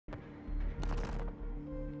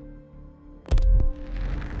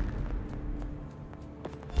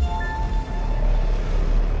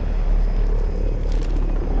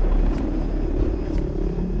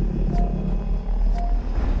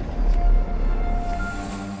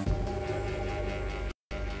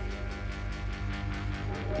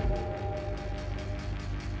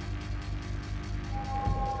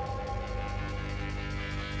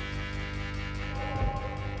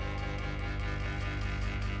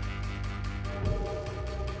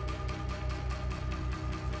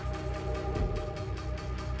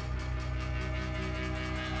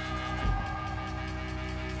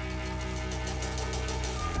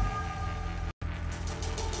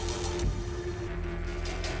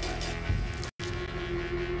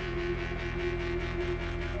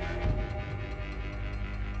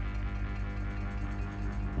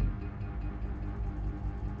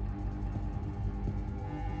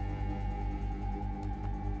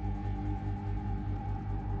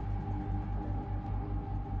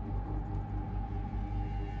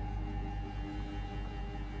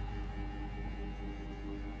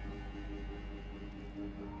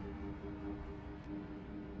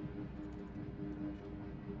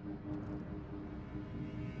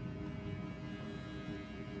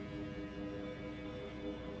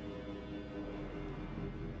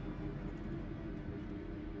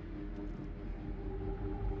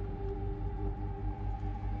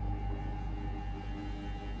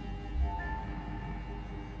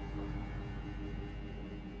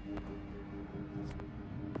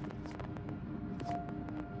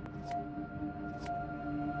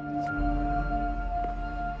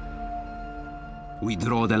We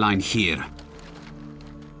draw the line here.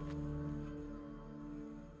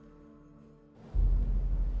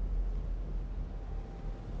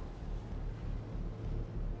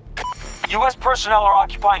 U.S. personnel are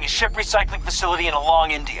occupying a ship recycling facility in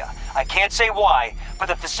Along, India. I can't say why, but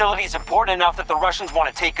the facility is important enough that the Russians want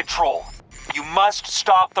to take control. You must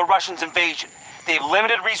stop the Russians' invasion. They have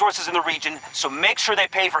limited resources in the region, so make sure they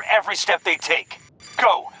pay for every step they take.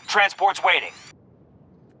 Go! Transport's waiting.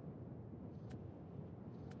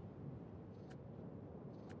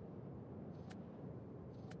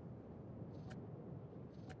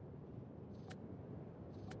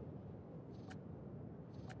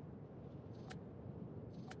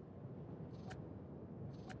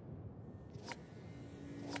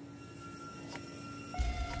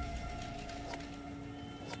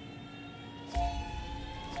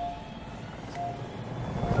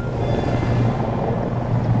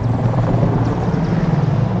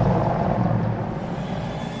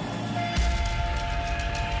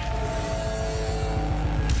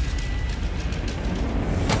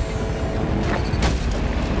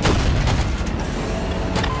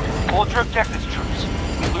 Protect this, troops.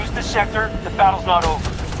 We lose this sector, the battle's not over.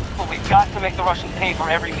 But we've got to make the Russians pay for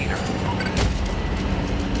every meter.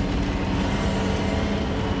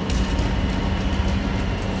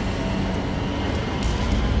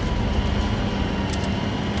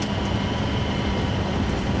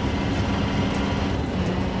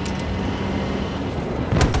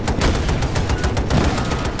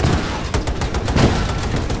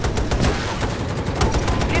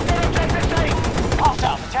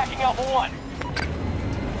 Attacking Alpha 1.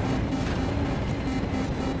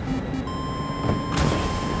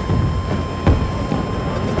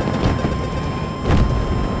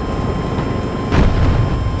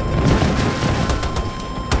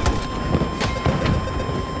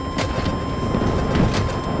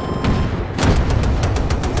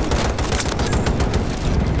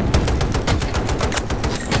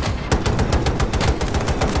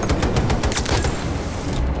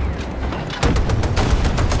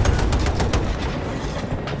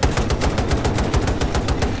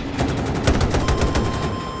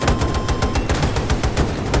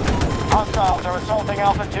 Hostiles are assaulting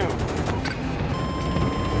Alpha 2.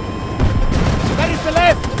 That is the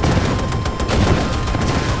left!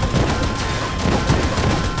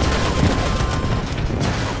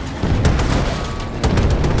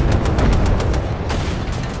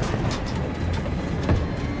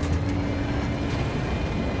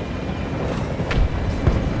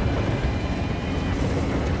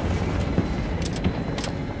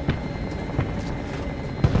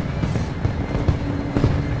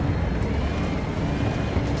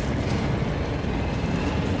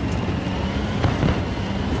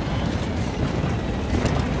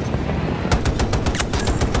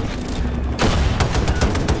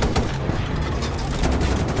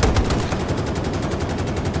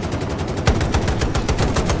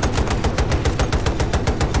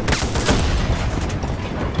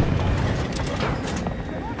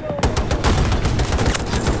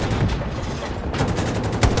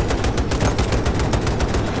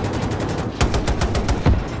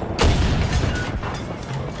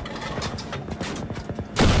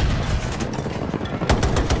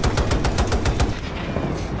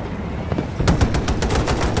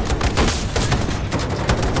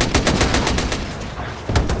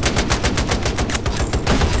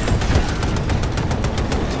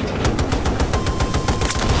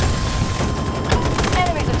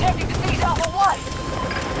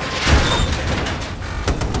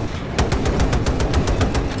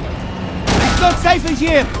 Not safe as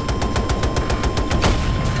here!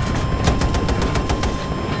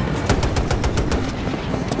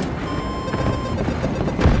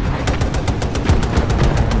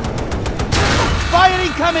 Fire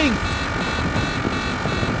incoming!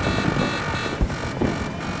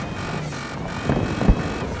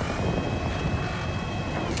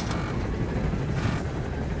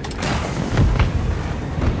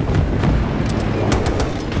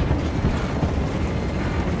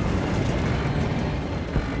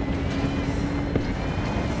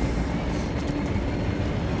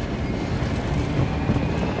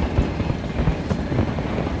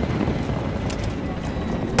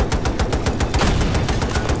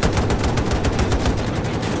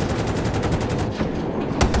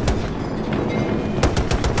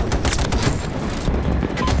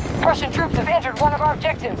 Russian troops have entered one of our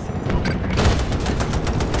objectives.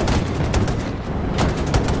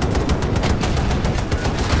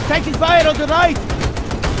 Taking fire on the right!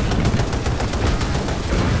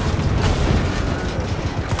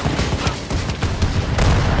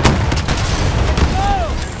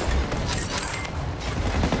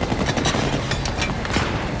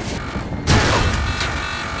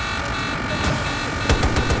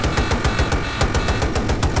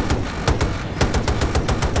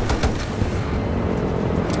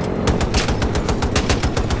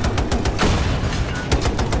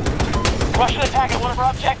 Russian attack at one of our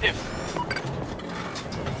objectives.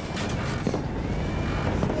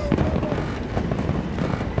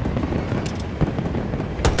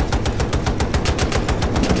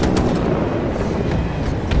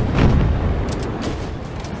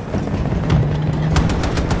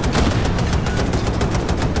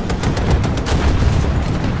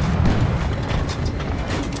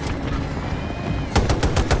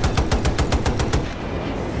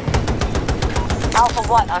 Alpha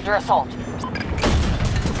 1 under assault.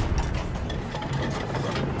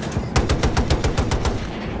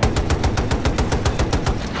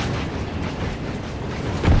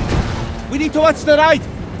 We need to watch the right.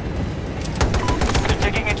 They're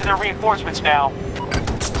digging into their reinforcements now.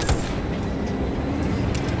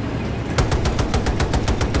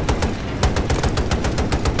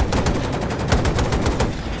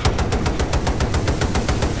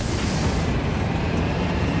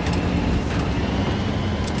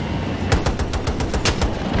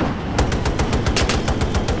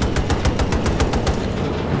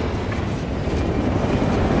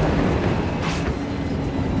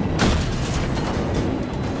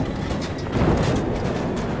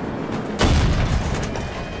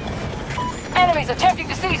 Enemies attempting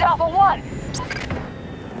to seize Alpha 1!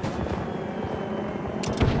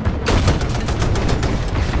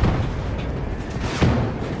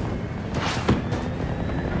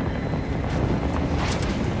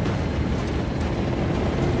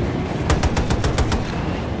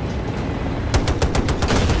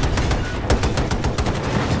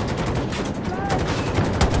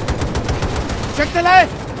 Check the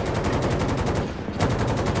left.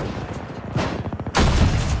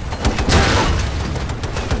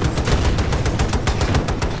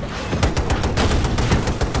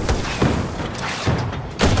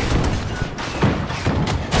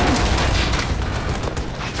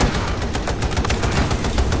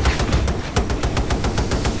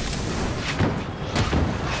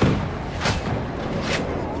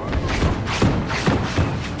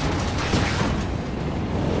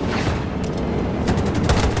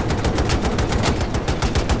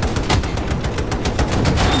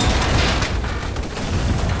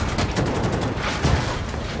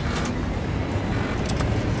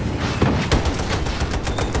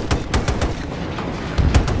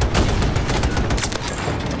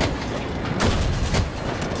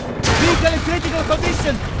 Vehicle in critical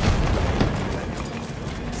condition.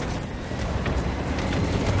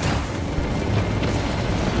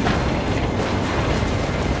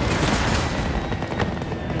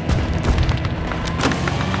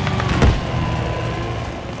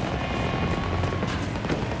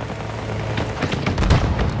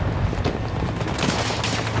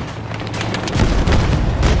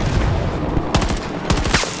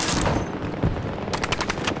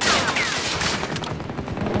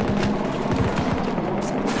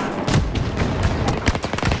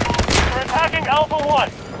 They're attacking Alpha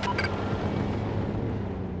 1.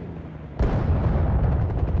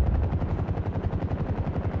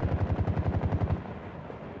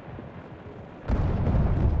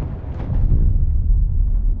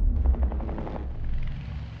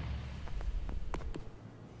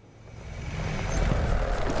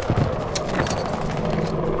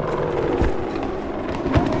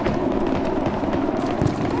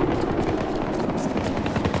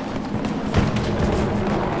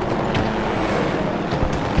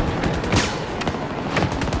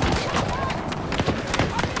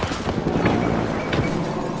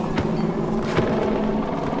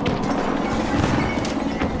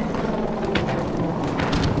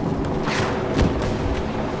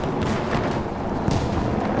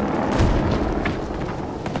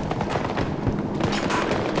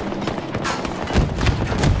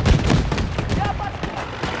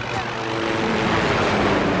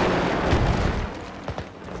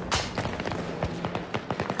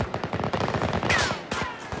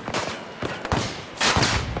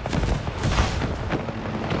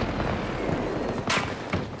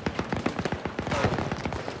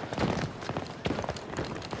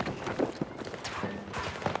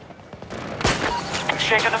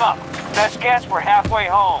 Shaking them up. Best guess, we're halfway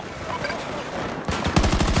home.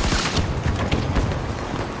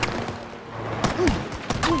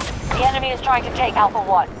 The enemy is trying to take Alpha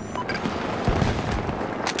 1.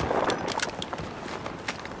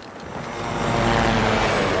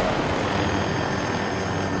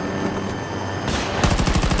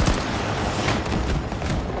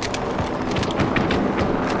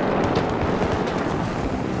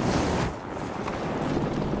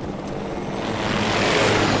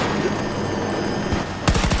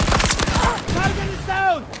 Target is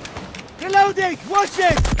down. Reloading. Watch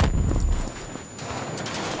it.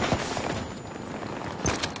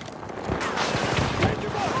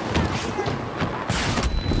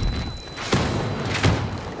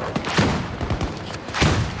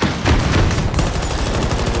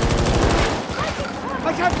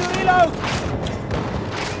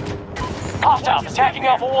 Hostiles attacking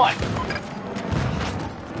Alpha 1.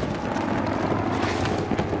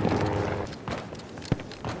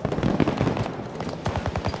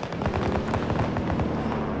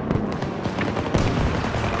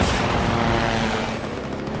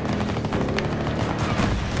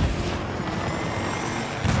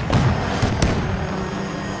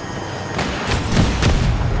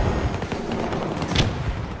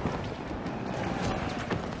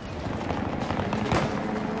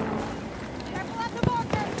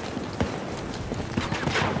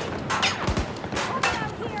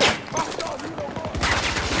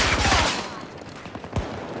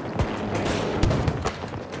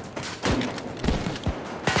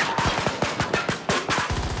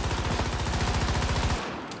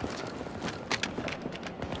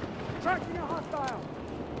 Tracking a hostile.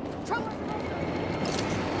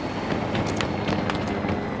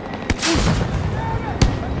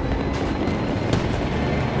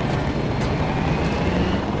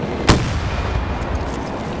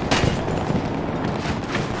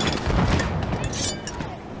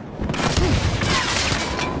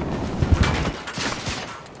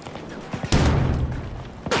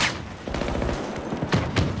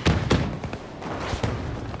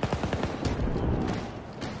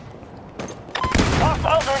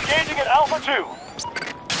 Hostiles are engaging at Alpha 2.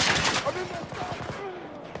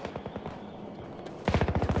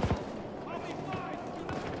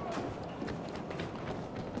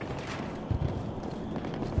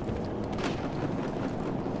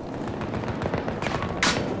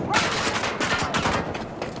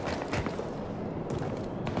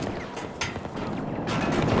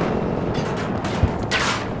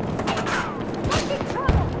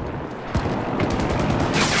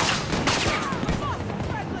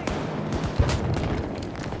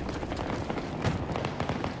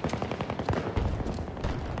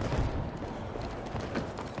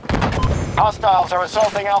 Hostiles are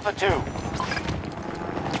assaulting Alpha 2.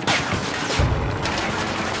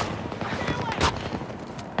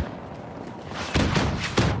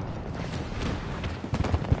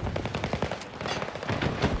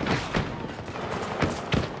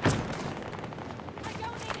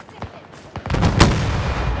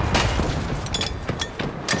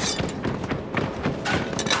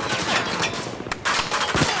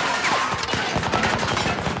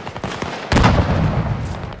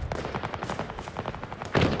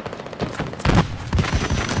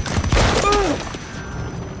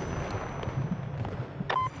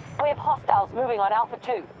 We have hostiles moving on Alpha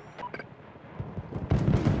 2.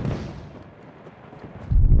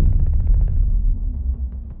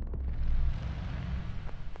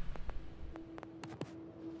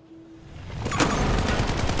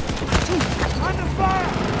 Under fire!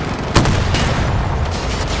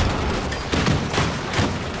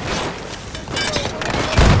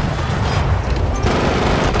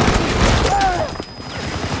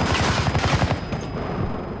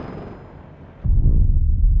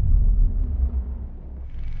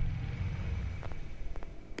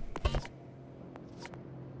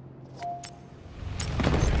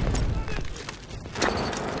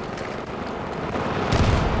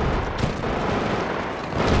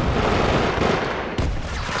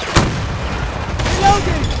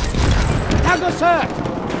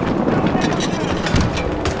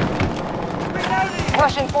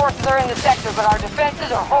 Russian forces are in the sector, but our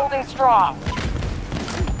defenses are holding strong.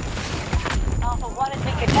 Alpha 1 has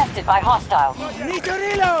been contested by hostiles. Need to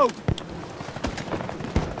reload!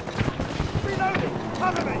 Reloading!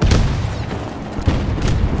 Cover me!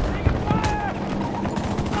 Taking fire!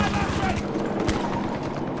 Fire ready!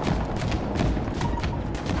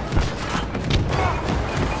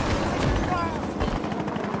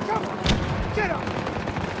 Come on! Get up!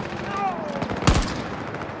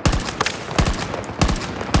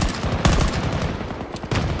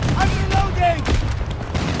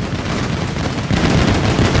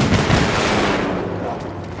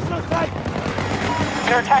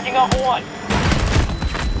 They're attacking Alpha 1.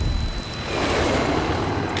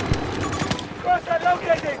 First I'm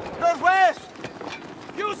locating! Northwest!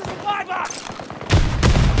 Use the supply box!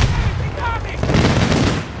 Anything got me!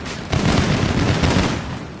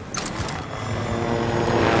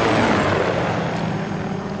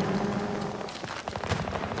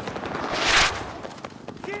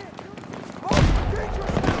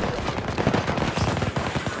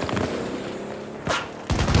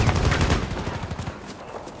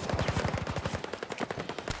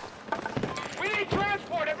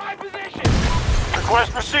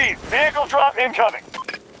 Request received. Vehicle drop incoming.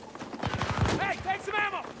 Hey, take some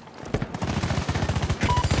ammo!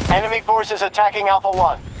 Enemy forces attacking Alpha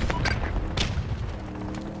 1.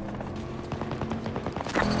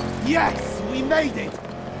 Yes! We made it!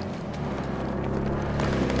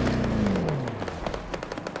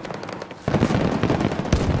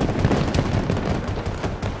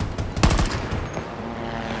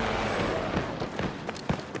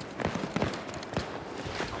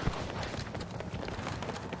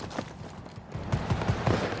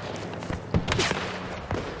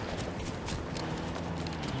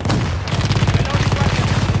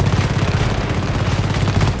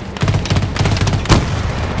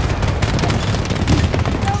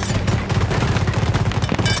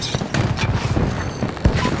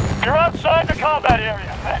 You're outside the combat area.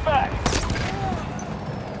 Head back.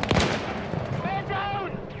 Man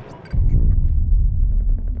down!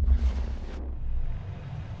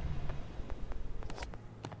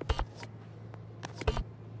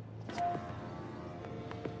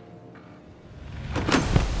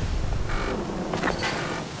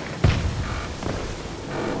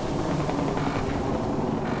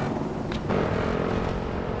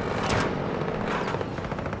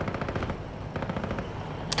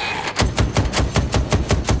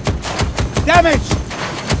 Damage!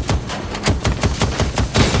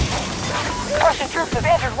 Russian troops have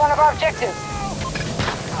entered one of our objectives.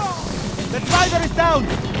 The driver is down!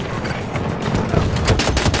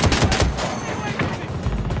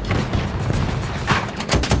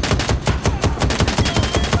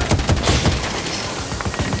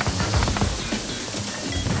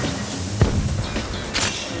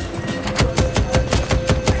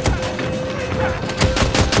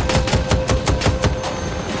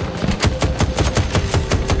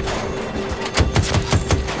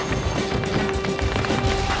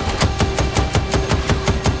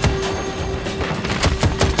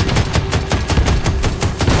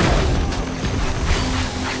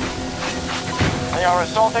 They are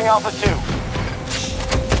assaulting Alpha 2.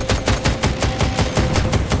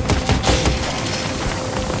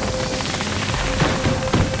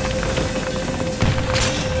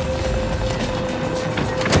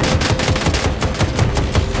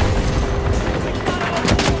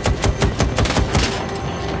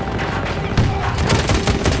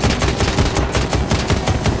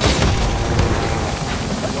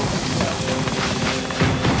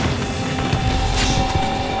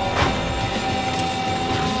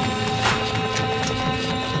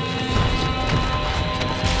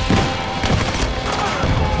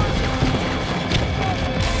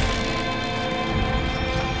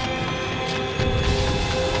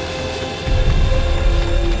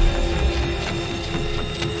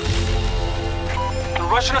 The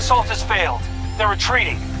Russian assault has failed. They're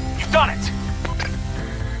retreating. You've done it!